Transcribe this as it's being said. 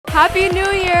Happy New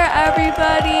Year,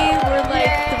 everybody! We're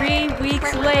like 3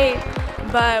 weeks late,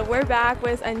 but we're back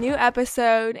with a new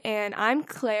episode, and I'm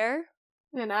Claire.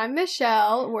 And I'm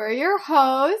Michelle. We're your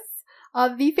hosts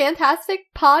of the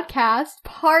fantastic podcast,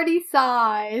 Party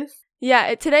Size.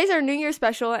 Yeah, today's our New Year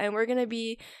special, and we're going to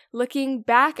be looking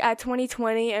back at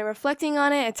 2020 and reflecting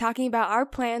on it and talking about our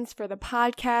plans for the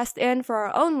podcast and for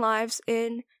our own lives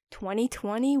in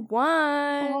 2021.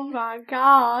 Oh my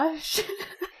gosh.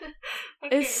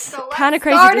 It's kind of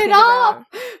crazy to think about.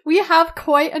 We have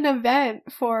quite an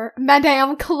event for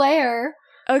Madame Claire.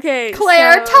 Okay,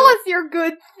 Claire, tell us your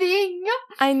good thing.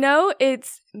 I know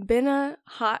it's been a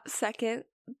hot second,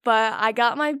 but I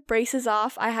got my braces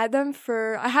off. I had them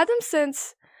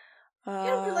since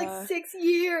for like 6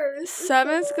 years.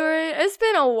 7th grade. It's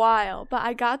been a while, but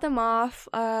I got them off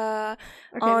on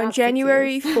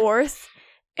January 4th,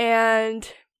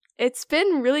 and it's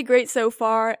been really great so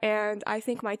far, and I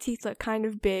think my teeth look kind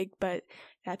of big, but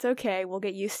that's okay. We'll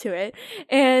get used to it.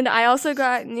 And I also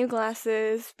got new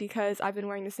glasses because I've been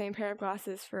wearing the same pair of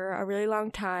glasses for a really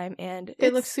long time, and They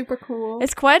look super cool.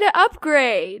 It's quite an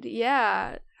upgrade.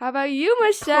 Yeah. How about you,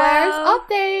 Michelle? Claire's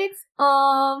updates.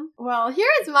 Well,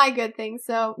 here's my good thing.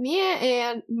 So, me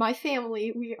and my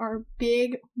family, we are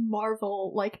big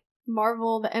Marvel,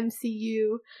 the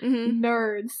MCU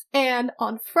nerds. And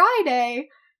on Friday,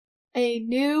 a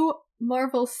new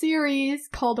Marvel series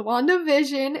called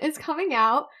WandaVision is coming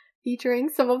out, featuring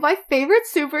some of my favorite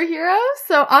superheroes.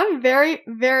 So I'm very,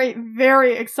 very,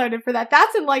 very excited for that.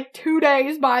 That's in like 2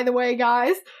 days, by the way,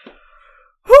 guys.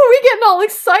 Who are we getting all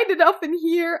excited up in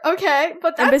here? Okay,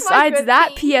 but that's and besides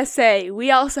that thing. PSA,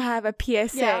 we also have a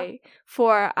PSA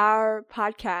for our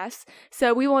podcast.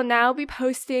 So we will now be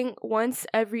posting once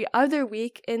every other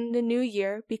week in the new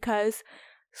year because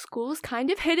school's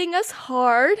kind of hitting us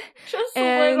hard. Just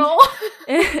a little.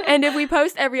 And if we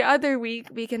post every other week,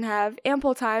 we can have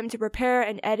ample time to prepare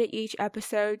and edit each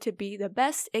episode to be the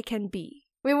best it can be.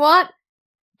 We want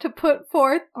to put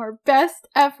forth our best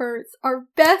efforts, our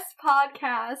best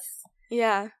podcasts.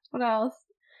 Yeah. What else?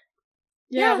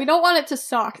 Yeah, we don't want it to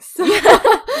suck.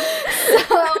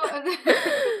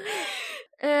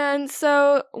 And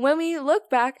so when we look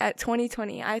back at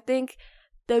 2020, I think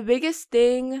the biggest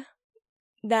thing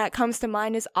that comes to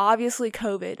mind is obviously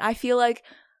COVID. I feel like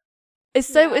it's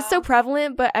so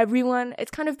prevalent, but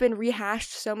it's kind of been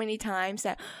rehashed so many times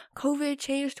that COVID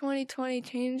changed 2020,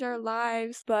 changed our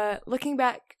lives. But looking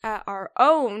back at our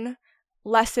own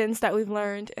lessons that we've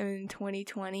learned in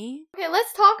 2020. Okay,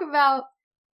 let's talk about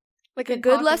like a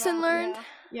good lesson learned.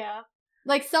 Yeah.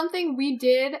 Like something we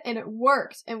did and it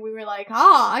worked and we were like,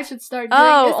 I should start doing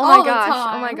this all the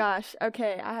time. Oh my gosh.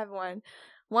 Okay, I have one.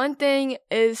 One thing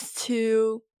is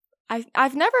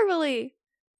I've never really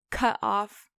cut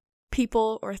off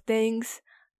people or things,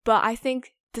 but I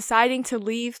think deciding to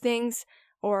leave things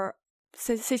or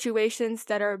situations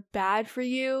that are bad for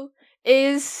you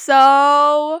is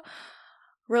so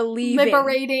relieving.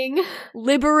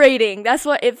 Liberating. That's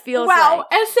what it feels like. Wow,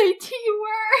 SAT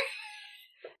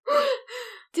word.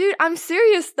 Dude, I'm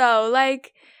serious though.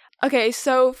 Like, okay,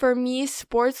 so for me,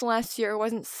 sports last year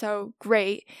wasn't so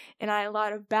great, and I had a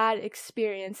lot of bad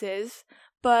experiences.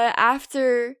 But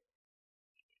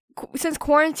since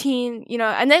quarantine,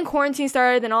 and then quarantine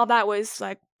started, and all that was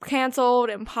like canceled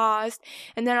and paused,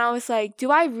 and then I was like, do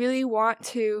I really want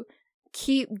to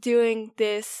keep doing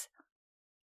this,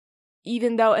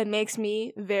 even though it makes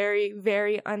me very,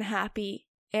 very unhappy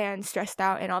and stressed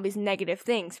out and all these negative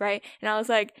things, right? And I was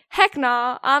like, heck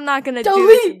nah, I'm not gonna do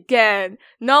this again.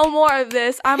 No more of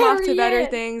this. I'm off to better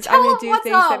things. I'm gonna do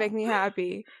things that make me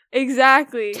happy.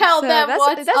 Exactly. Tell them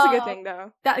that's a good thing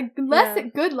though.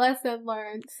 Good lesson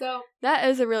learned. So that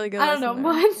is a really good lesson. I don't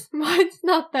know, mine's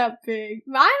not that big.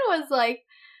 Mine was like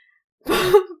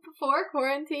before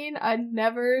quarantine, I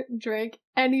never drank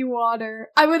any water.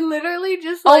 I would literally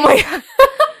just oh my god.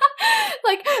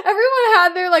 Like, everyone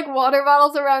had their, water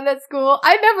bottles around at school.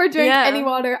 I never drank any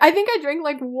water. I think I drank,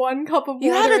 1 cup of water a day.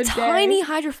 You had a tiny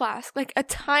Hydro Flask. Like, a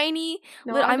tiny...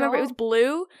 I remember it was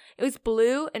blue. It was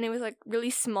blue, and it was, really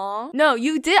small. No,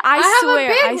 you did. I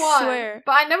swear.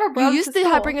 But I never brought it to school. You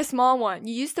used to bring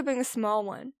a small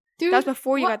one. Dude, that was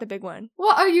before you got the big one.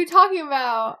 What are you talking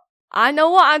about? I know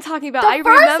what I'm talking about. I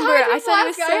remember. I said it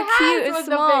was so cute and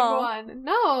small. The big one.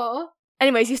 No.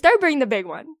 Anyways, you started bringing the big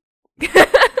one.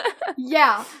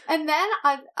 Yeah, and then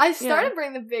I started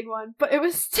bringing the big one, but it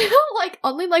was still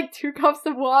only 2 cups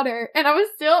of water, and I was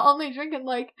still only drinking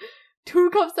 2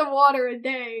 cups of water a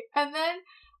day. And then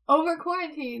over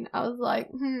quarantine, I was like,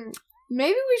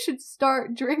 maybe we should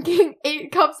start drinking 8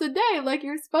 cups a day like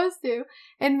you're supposed to.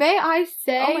 And may I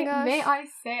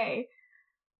say,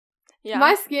 Yeah.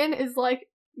 My skin is like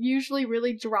usually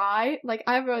really dry. Like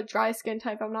I have a dry skin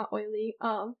type. I'm not oily.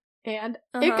 And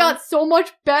it got so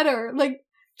much better. Like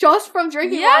just from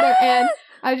drinking water. And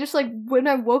I just like when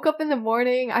I woke up in the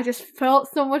morning, I just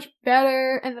felt so much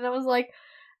better. And then I was like,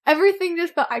 everything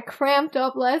just felt, I cramped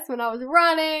up less when I was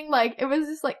running. Like, it was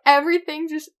just like, everything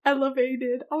just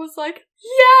elevated. I was like,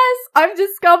 yes! I've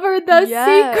discovered the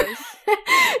secret!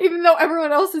 Even though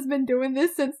everyone else has been doing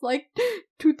this since like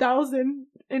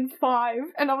 2005.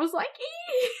 And I was like,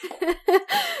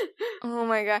 oh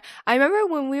my god. I remember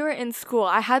when we were in school,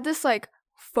 I had this like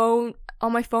phone,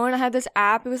 on my phone I had this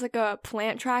app. It was like a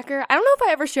plant tracker. I don't know if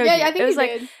I ever showed you. Yeah, I think it was you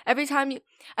like did. every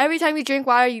time you drink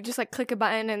water, you just like click a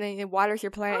button and then it waters your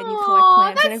plant and you collect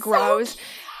plants and it grows. So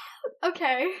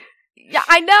okay. Yeah,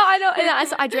 I know. And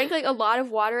so I drank like a lot of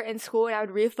water in school and I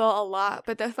would refill a lot.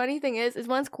 But the funny thing is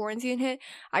once quarantine hit,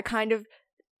 I kind of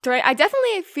drank. I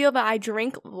definitely feel that I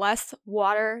drink less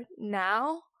water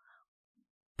now,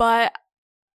 but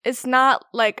it's not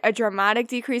like a dramatic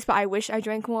decrease, but I wish I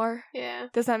drank more. Yeah.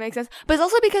 Does that make sense? But it's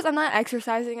also because I'm not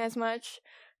exercising as much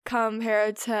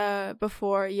compared to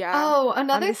before. Yeah. Oh,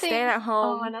 another I'm thing. Staying at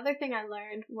home. Oh, another thing I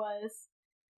learned was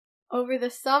over the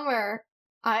summer,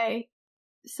 I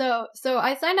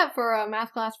signed up for a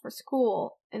math class for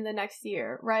school in the next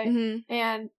year, right? Mm-hmm.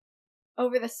 And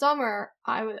over the summer,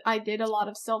 I did a lot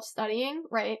of self-studying,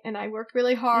 right? And I worked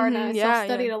really hard and I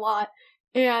self-studied a lot.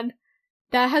 And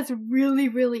that has really,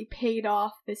 really paid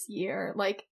off this year.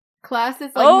 Like,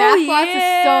 classes, like math class is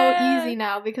so easy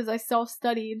now because I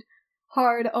self-studied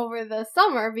hard over the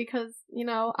summer because, you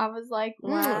know, I was like,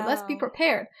 let's be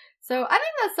prepared. So I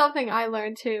think that's something I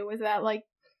learned too, is that like,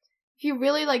 if you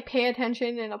really like pay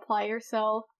attention and apply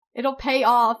yourself, it'll pay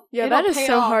off. Yeah, that is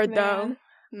so hard though.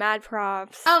 Mad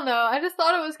props. I don't know. I just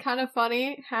thought it was kind of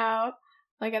funny how,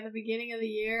 like, at the beginning of the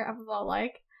year, I was all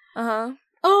like, I'm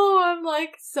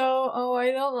like,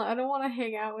 I don't want to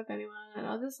hang out with anyone. And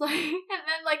I was just like, and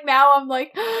then like now I'm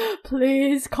like,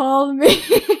 please call me.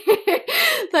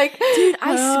 Like, dude,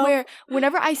 I swear,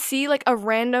 whenever I see like a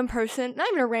random person, not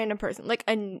even a random person, like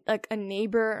a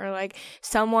neighbor or like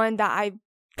someone that I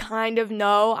kind of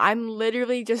know, I'm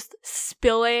literally just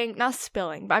not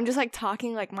spilling, but I'm just like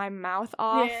talking like my mouth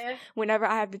off whenever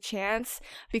I have the chance,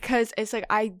 because it's like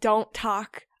I don't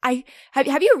talk.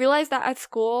 Have you realized that at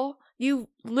school you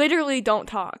literally don't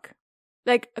talk,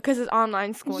 like, because it's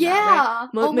online school now,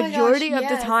 right? Majority of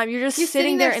the time you're just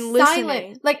sitting there and listening.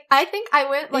 Silent. Like, I think I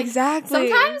went like exactly.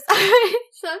 Sometimes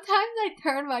I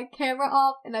turn my camera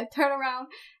off and I turn around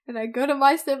and I go to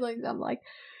my siblings. I'm like,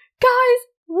 guys,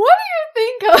 what do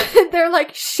you think of it? They're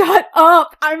like, shut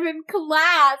up, I'm in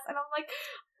class. And I'm like,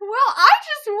 well, I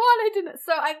just wanted to know.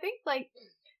 So I think like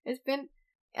it's been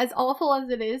as awful as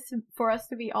it is for us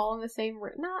to be all in the same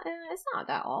room. It's not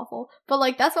that awful, but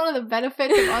like that's one of the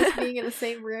benefits of us being in the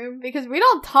same room, because we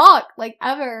don't talk like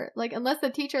ever, like unless the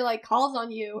teacher like calls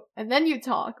on you and then you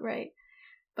talk, right?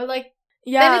 But like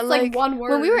then it's like one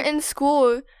word. When we were in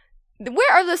school,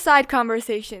 where are the side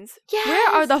conversations? Yes!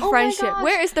 Where are the friendship?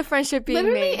 Where is the friendship being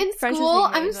literally made? In school,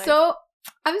 I'm so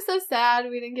sad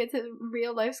we didn't get to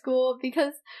real life school,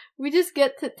 because we just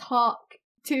get to talk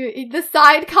to the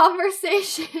side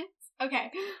conversations. Okay,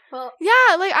 well,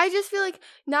 yeah, like I just feel like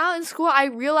now in school I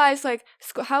realize like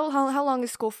how long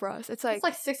is school for us? It's like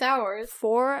 6 hours.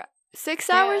 6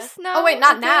 hours now. Oh wait,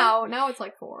 not now. Now it's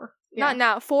like 4. Yeah. Not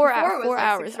now. 4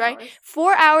 hours, right?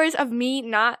 4 hours of me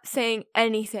not saying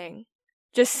anything.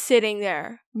 Just sitting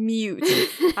there, mute.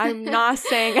 I'm not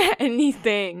saying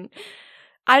anything.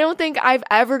 I don't think I've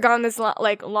ever gone this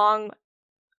long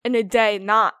in a day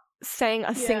not saying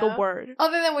a single word.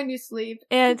 Other than when you sleep.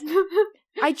 And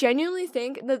I genuinely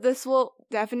think that this will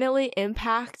definitely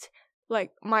impact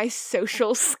like my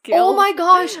social skills. Oh my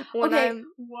gosh. Okay.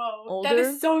 Whoa. Older. That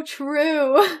is so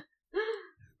true.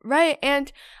 Right.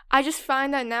 And I just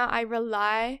find that now I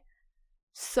rely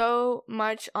so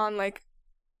much on like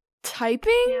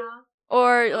typing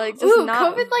or like just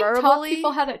not COVID like verbally. taught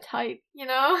people how to type, you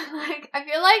know? Like I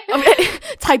feel like okay.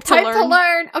 type to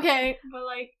learn. Okay, but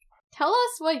like tell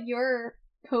us what your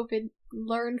COVID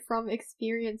learned from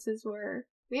experiences were.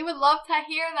 We would love to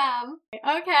hear them.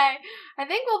 Okay, I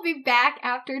think we'll be back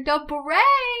after the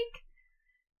break.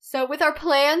 So with our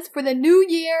plans for the new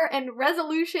year and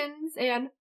resolutions and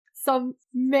some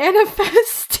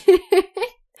manifesting.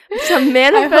 Some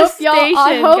manifestation,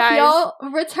 I hope guys. y'all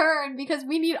return, because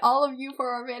we need all of you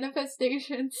for our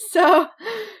manifestations. So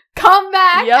come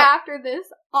back after this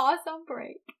awesome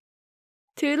break.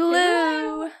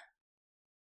 Toodaloo.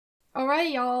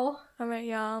 Alright, y'all.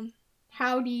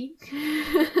 Howdy.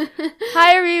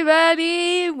 Hi,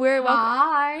 everybody.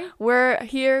 Hi. We're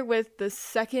here with the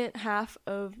second half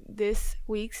of this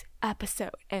week's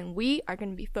episode, and we are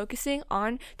going to be focusing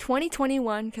on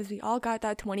 2021 because we all got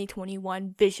that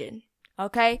 2021 vision.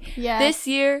 Okay? Yeah. This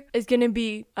year is going to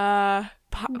be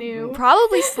new.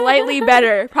 Probably slightly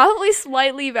better.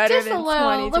 Just than a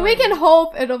little. 2020. We can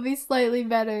hope it'll be slightly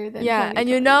better than 2020. And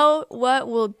you know what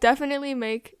will definitely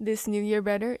make this new year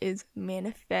better is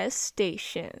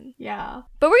manifestation. Yeah.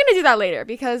 But we're gonna do that later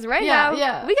because right now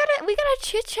yeah. we gotta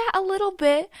chit chat a little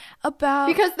bit about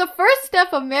Because the first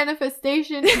step of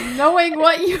manifestation is knowing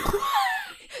what you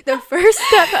the first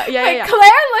step. Yeah.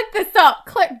 Claire looked this up.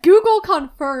 Google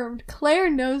confirmed. Claire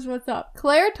knows what's up.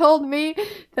 Claire told me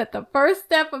that the first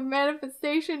step of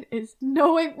manifestation is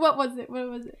knowing what was it?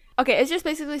 Okay, it just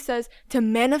basically says to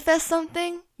manifest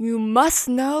something, you must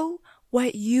know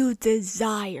what you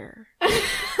desire.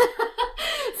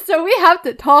 So we have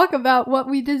to talk about what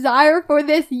we desire for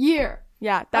this year.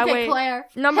 Yeah, that way. Claire,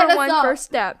 number one, first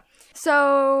step.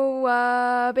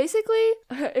 So basically,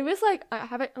 it was like I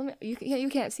have it. You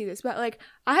can't see this, but like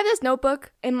I have this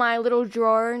notebook in my little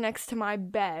drawer next to my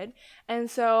bed, and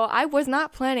so I was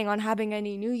not planning on having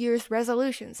any New Year's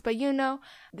resolutions. But you know,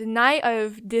 the night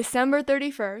of December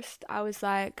 31st, I was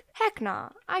like, heck nah,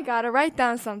 I gotta write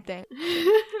down something.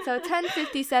 So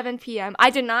 10:57 p.m. I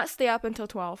did not stay up until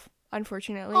 12.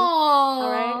 Unfortunately. Aww. All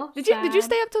right. Did you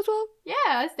stay up till 12? Yeah,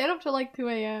 I stayed up till like 2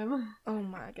 a.m. Oh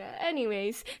my god.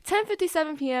 Anyways,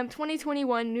 10:57 p.m.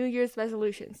 2021 New Year's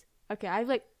resolutions. Okay, I have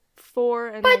like 4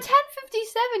 and By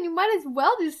 10:57, you might as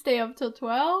well just stay up till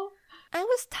 12. I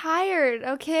was tired,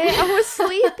 okay? I was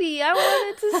sleepy. I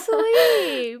wanted to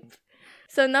sleep.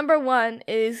 So number 1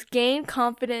 is gain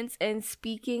confidence in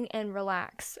speaking and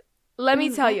relax. Let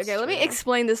me tell you, okay, let me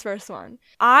explain this first one.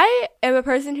 I am a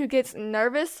person who gets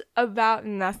nervous about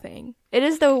nothing. It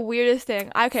is the weirdest thing.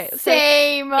 Okay, so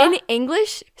Same. in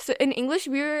English,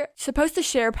 we were supposed to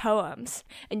share poems,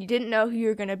 and you didn't know who you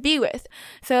were gonna be with.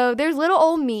 So there's little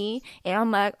old me, and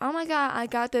I'm like, oh my god, I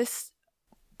got this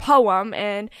poem,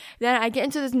 and then I get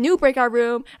into this new breakout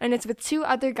room, and it's with 2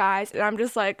 other guys, and I'm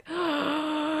just like,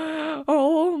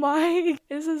 oh my,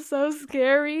 this is so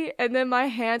scary. And then my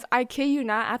hands, I kid you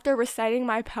not, after reciting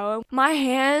my poem, my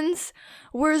hands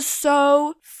were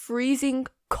so freezing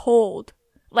cold.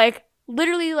 Like,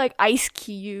 literally like ice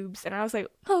cubes. And I was like,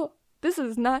 oh, this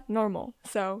is not normal.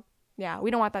 So, yeah,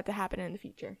 we don't want that to happen in the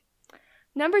future.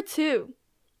 Number 2,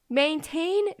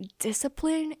 maintain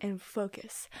discipline and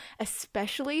focus,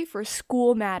 especially for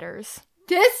school matters.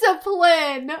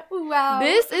 Discipline! Wow.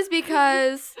 This is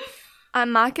because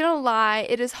I'm not gonna lie,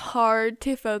 it is hard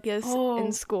to focus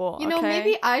in school. You know,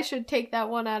 maybe I should take that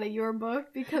one out of your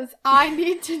book because I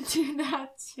need to do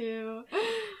that too.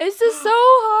 It's just so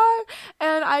hard,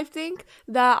 and I think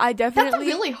that I definitely... That's a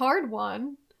really hard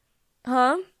one.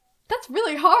 Huh? That's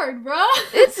really hard, bro.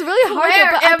 It's really hard,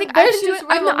 Claire, but I think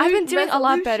I've been doing a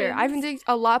lot better. I've been doing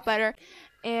a lot better.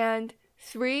 And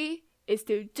 3 is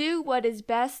to do what is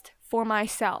best for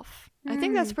myself. I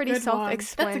think that's pretty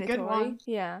self-explanatory. That's a good one.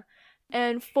 Yeah.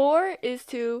 And 4 is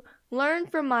to learn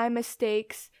from my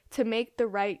mistakes to make the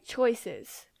right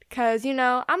choices. Because, you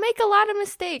know, I make a lot of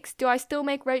mistakes. Do I still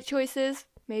make right choices?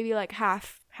 Maybe like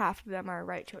half of them are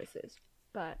right choices.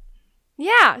 But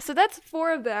yeah, so that's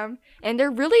 4 of them. And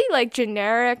they're really like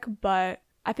generic, but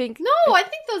I think... No, I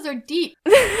think those are deep.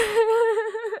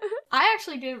 I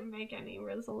actually didn't make any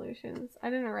resolutions. I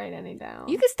didn't write any down.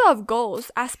 You can still have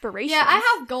goals, aspirations. Yeah,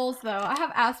 I have goals though. I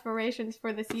have aspirations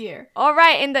for this year. All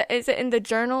right, is it in the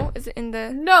journal? Is it in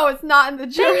the... No, it's not in the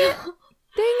journal. Dang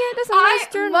it, that's a nice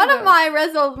journal.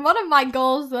 One of my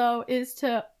goals though is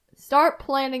to start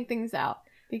planning things out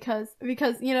because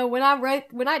you know, when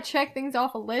I check things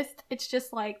off a list, it's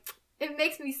just like it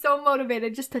makes me so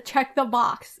motivated just to check the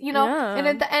box, you know? Yeah. And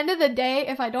at the end of the day,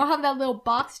 if I don't have that little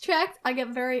box checked, I get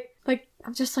very, like,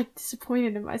 I'm just, like,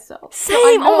 disappointed in myself.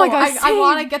 Same! So oh my god, same! I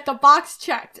want to get the box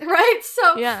checked, right?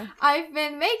 So, yeah. I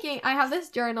have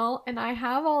this journal, and I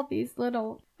have all these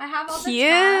little, I have all the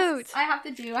Cute! tasks I have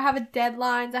to do. I have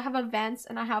deadlines, I have events,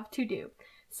 and I have to do.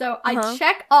 So, I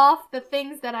check off the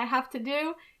things that I have to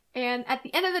do, and at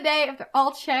the end of the day, if they're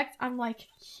all checked, I'm like,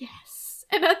 yes.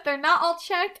 And if they're not all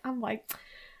checked, I'm like,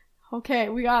 okay,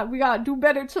 we gotta do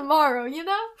better tomorrow, you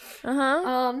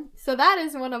know? So that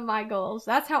is one of my goals.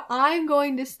 That's how I'm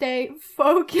going to stay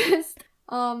focused.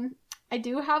 I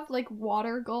do have, like,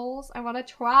 water goals. I want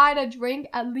to try to drink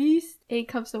at least 8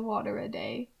 cups of water a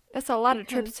day. That's a lot of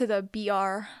trips to the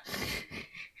BR.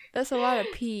 That's a lot of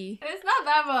pee. It's not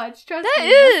that much. Trust me. That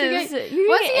is. Once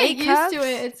you get used to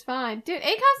it, it's fine. Dude, 8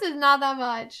 cups is not that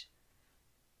much.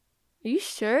 Are you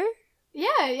sure?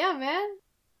 Yeah, man.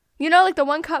 You know, like the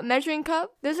 1 cup measuring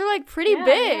cup? Those are like pretty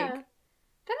big. Yeah.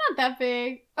 They're not that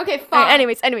big. Okay, fine. All right,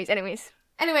 anyways. Anyways,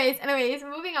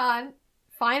 moving on.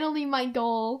 Finally, my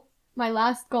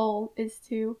last goal is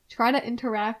to try to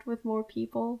interact with more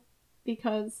people.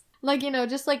 Because, like, you know,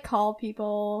 just like call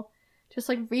people, just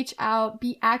like reach out,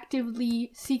 be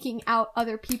actively seeking out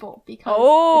other people. Because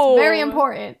it's very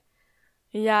important.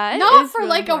 Yeah, not for really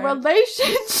like important. A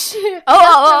relationship.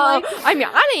 Oh. I mean,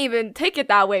 I didn't even take it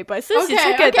that way, but since you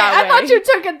took it that way. I thought you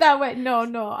took it that way. No,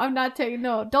 I'm not taking.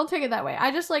 No, don't take it that way.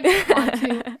 I just like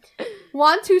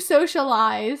want to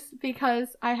socialize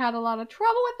because I had a lot of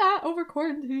trouble with that over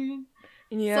quarantine.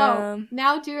 Yeah. So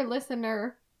now, dear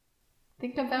listener,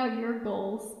 think about your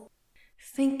goals.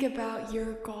 Think about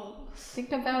your goals.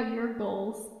 Think about your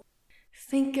goals.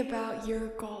 Think about your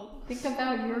goals. Think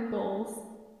about your goals.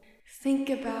 Think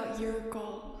about your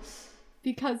goals.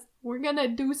 Because we're gonna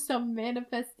do some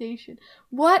manifestation.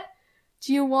 What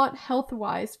do you want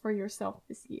health-wise for yourself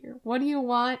this year? What do you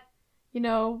want, you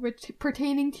know,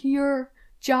 pertaining to your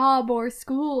job or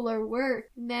school or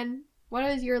work? And then what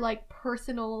is your, like,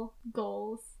 personal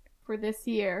goals for this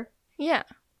year? Yeah.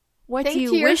 What do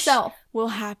you wish will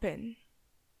happen?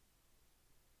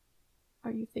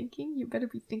 Are you thinking? You better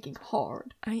be thinking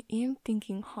hard. I am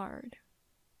thinking hard.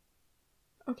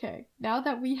 Okay, now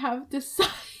that we have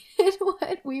decided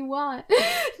what we want.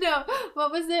 No,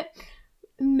 what was it?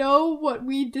 Know what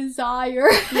we desire.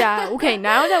 Yeah, okay,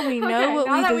 now that we know what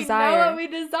we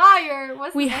desire,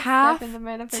 what's we the next have step in the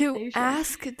manifestation? to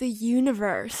ask the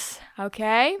universe,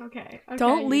 okay? Okay.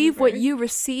 Don't leave what you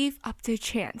receive up to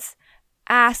chance.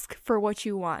 Ask for what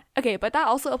you want. Okay, but that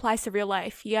also applies to real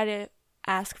life. You gotta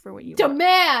ask for what you want.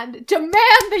 Demand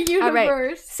the universe. All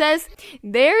right. Says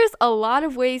there's a lot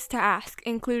of ways to ask,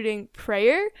 including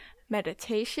prayer,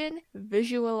 meditation,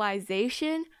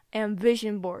 visualization, and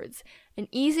vision boards. An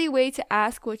easy way to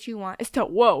ask what you want is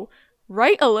to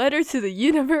write a letter to the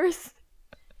universe.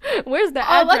 Where's the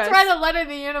address? Let's write a letter to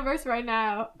the universe right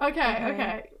now.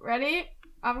 Okay. Ready?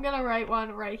 I'm gonna write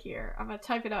one right here. I'm gonna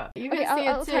type it up. You can see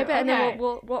I'll it too. Type it and then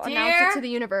we'll announce it to the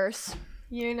universe.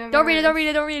 Universe. Don't read it. Don't read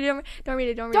it. No,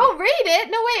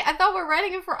 wait. I thought we're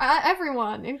writing it for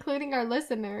everyone, including our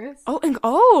listeners.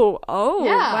 Yeah,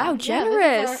 wow,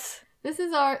 generous. This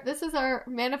is our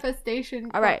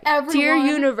manifestation. All right, everyone, dear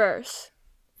universe.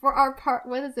 For our part,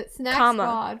 what is it? Snack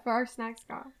squad. For our snack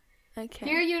squad. Okay.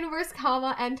 Dear universe,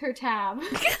 enter tab.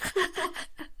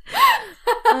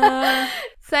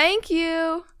 Thank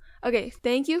you. Okay,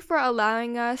 thank you for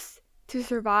allowing us to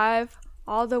survive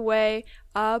all the way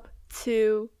up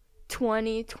to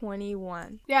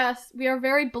 2021. Yes, we are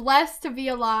very blessed to be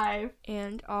alive.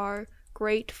 And are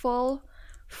grateful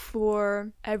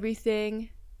for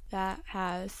everything that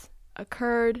has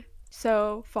occurred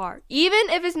so far. Even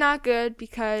if it's not good,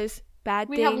 because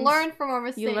we have learned from our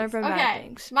mistakes. You learn from bad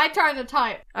things. My turn to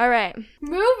type. All right.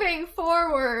 Moving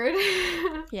forward.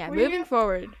 Moving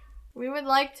forward. We would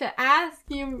like to ask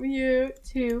you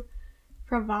to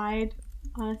provide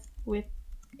us with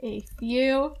a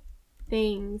few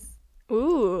things.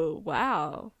 Ooh,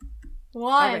 wow.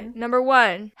 Right, number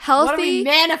 1, healthy. What are we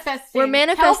manifesting? We're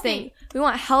manifesting. Healthy. We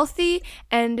want healthy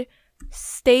and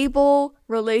stable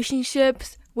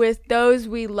relationships with those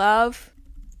we love.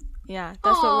 Yeah,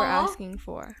 that's what we're asking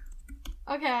for.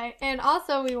 Okay, and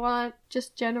also we want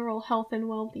just general health and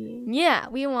well-being. Yeah,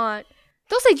 we want...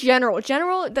 Don't say general.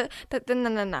 General,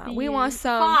 no. We want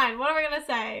some... Fine, what are we gonna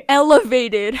say?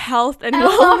 Elevated health and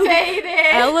well-being.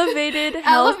 Elevated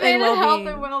health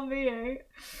and well-being.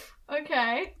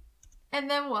 Okay. And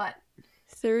then what?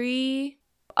 3...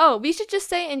 Oh, we should just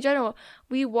say in general.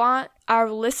 We want our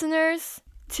listeners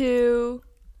to...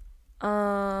 we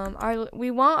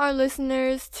want our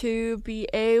listeners to be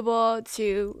able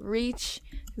to reach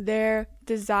their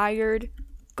desired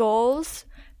goals.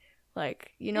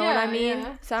 Like, you know what I mean?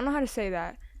 Yeah. So I don't know how to say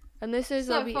that. And this is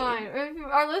fine.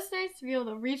 Our listeners to be able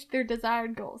to reach their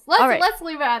desired goals. Let's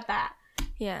leave it at that.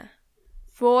 Yeah.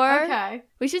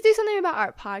 We should do something about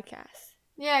our podcast.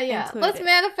 Yeah. Let's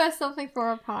manifest something for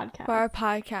our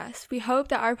podcast. We hope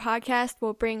that our podcast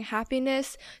will bring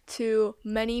happiness to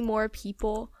many more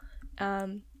people,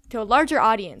 to a larger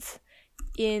audience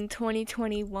in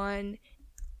 2021.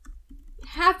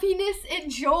 Happiness and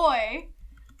joy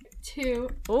to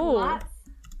lots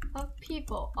of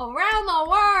people around the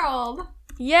world.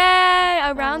 Yay!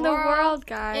 Around the world,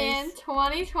 guys. In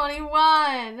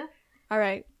 2021. All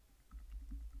right.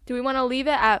 Do we want to leave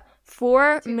it at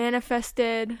 4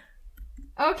 manifested?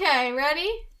 Okay,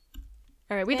 ready?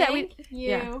 All right, Thank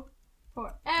you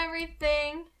for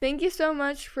everything. Thank you so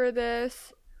much for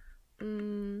this.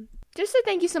 Just say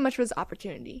thank you so much for this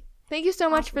opportunity. thank you so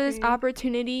much for this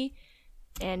opportunity,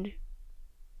 and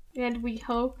we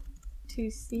hope to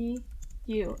see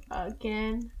you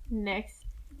again next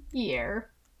year.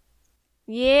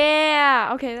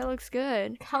 Yeah. Okay, that looks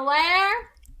good. Claire,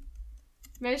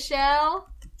 Michelle,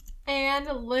 and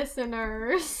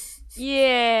listeners.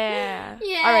 Yeah.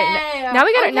 Yay. All right. Now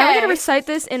we gotta recite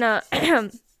this in a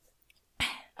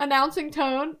announcing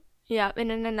tone. Yeah,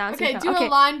 in an announcing tone. Do a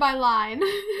line by line.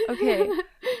 Okay.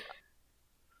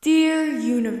 Dear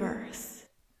universe,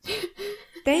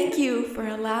 thank you for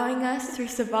allowing us to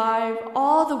survive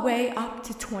all the way up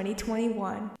to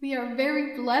 2021. We are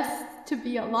very blessed to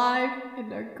be alive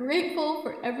and are grateful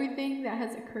for everything that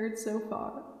has occurred so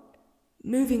far.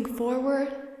 Moving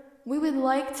forward, we would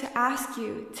like to ask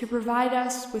you to provide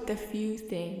us with a few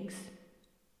things.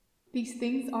 These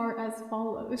things are as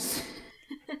follows.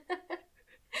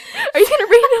 Are you gonna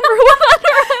read number one?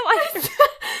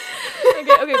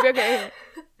 Okay.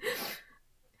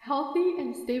 Healthy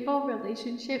and stable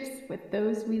relationships with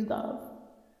those we love.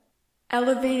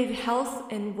 Elevated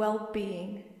health and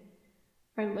well-being.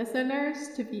 For listeners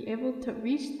to be able to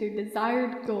reach their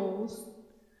desired goals.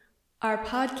 Our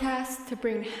podcast to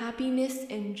bring happiness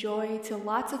and joy to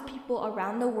lots of people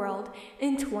around the world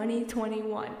in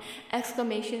 2021!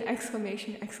 Exclamation,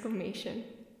 exclamation, exclamation.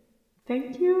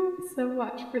 Thank you so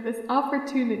much for this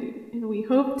opportunity, and we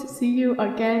hope to see you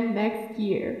again next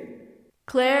year.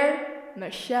 Claire,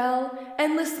 Michelle,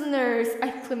 and listeners!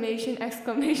 Exclamation,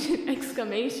 exclamation,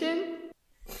 exclamation.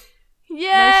 Yay!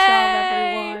 Nice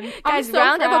job, everyone. Guys,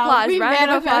 round of applause.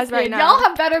 Round of applause right now. Y'all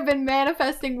have better been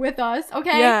manifesting with us,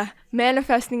 okay? Yeah,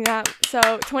 manifesting that. So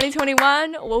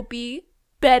 2021 will be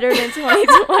better than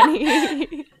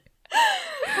 2020.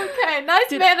 Okay,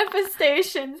 nice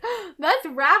manifestations. Let's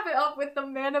wrap it up with the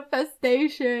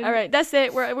manifestation. All right, that's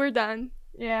it. We're done.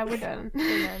 Yeah, we're done.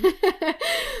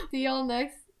 See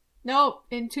y'all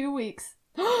in 2 weeks.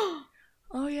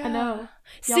 Oh yeah. I know.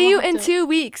 See you in 2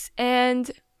 weeks,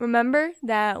 and remember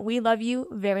that we love you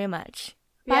very much.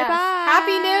 Bye bye.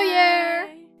 Happy New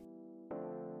Year.